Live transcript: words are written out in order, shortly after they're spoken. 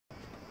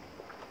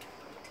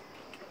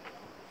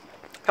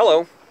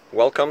Hello,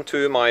 welcome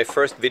to my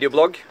first video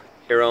blog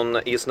here on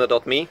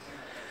isene.me.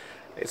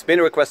 It's been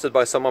requested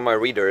by some of my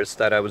readers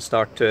that I would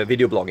start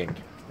video blogging,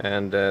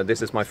 and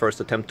this is my first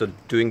attempt at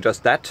doing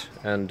just that,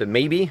 and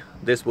maybe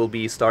this will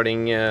be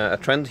starting a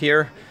trend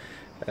here.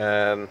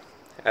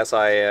 As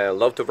I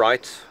love to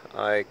write,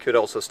 I could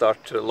also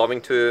start loving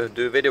to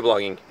do video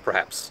blogging,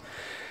 perhaps.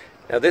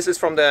 Now, this is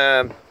from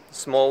the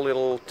small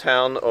little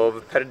town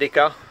of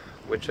Perdika,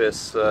 which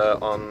is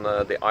on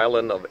the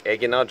island of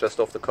Egina, just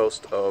off the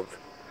coast of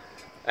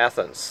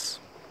Athens.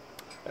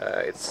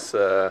 It's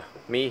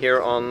me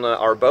here on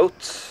our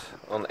boat,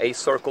 on A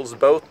Circle's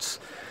boat.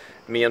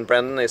 Me and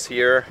Brendan is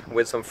here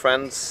with some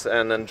friends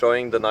and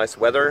enjoying the nice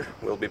weather.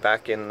 We'll be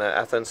back in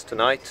Athens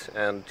tonight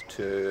and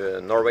to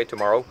Norway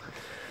tomorrow.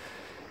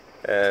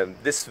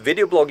 This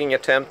video blogging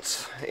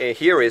attempt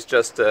here is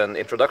just an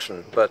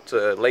introduction, but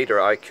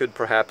later I could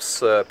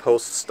perhaps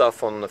post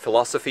stuff on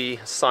philosophy,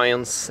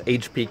 science,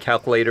 HP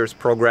calculators,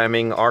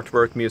 programming,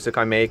 artwork, music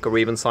I make, or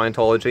even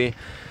Scientology.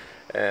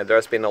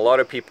 There's been a lot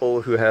of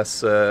people who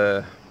has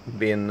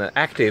been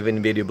active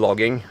in video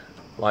blogging,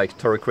 like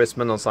Tori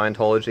Chrisman on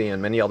Scientology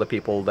and many other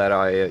people that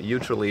I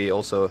usually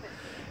also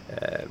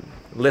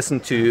listen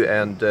to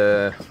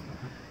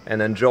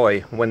and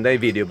enjoy when they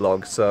video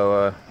blog.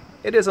 So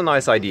it is a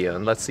nice idea,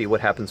 and let's see what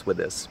happens with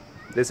this.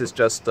 This is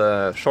just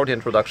a short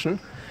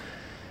introduction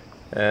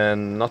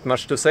and not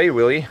much to say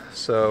really,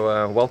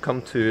 so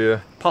welcome to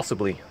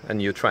possibly a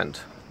new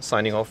trend.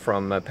 Signing off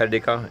from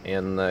Perdika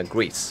in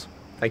Greece.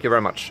 Thank you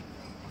very much.